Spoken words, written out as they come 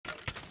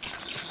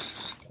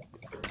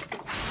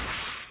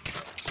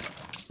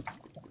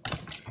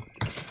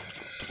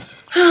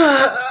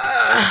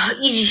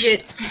Easy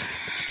shit.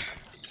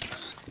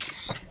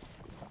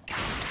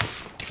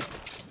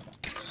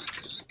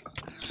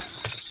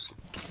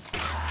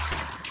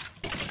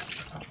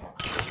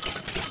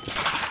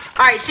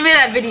 Alright, send me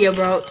that video,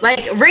 bro.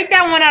 Like, rate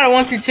that one out of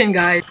 1 through 10,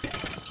 guys.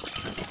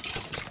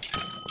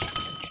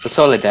 A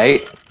solid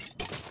 8.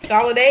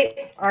 Solid 8?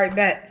 Alright,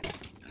 bet.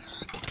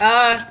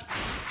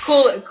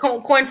 Cool.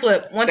 Coin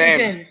flip. 1 through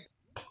 10.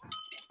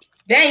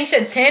 Dang, you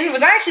said 10?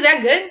 Was I actually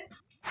that good?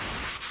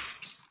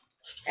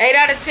 8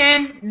 out of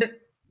 10.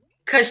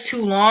 Cause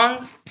too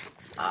long.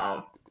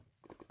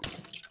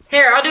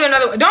 Here, I'll do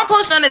another one. Don't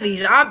post none of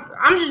these.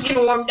 I'm just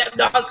getting warmed up,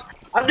 dog.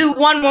 I'll do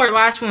one more,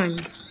 last one.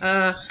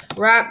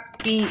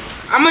 Rap beat.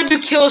 I'm gonna do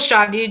kill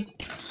shot, dude.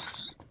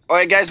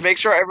 Alright, guys, make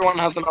sure everyone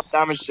has enough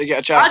damage to get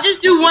a chance. I'll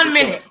just do 1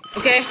 minute,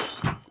 okay?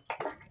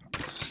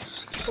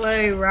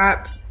 Play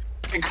rap.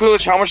 Hey,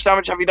 Clutch, how much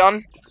damage have you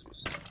done?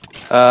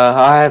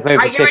 I have over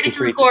Alright, get ready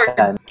to record.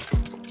 53%.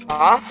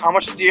 Huh? How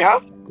much do you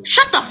have?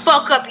 Shut the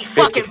fuck up, you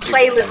fucking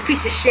playlist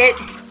piece of shit.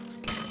 Man,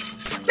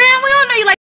 we all know you like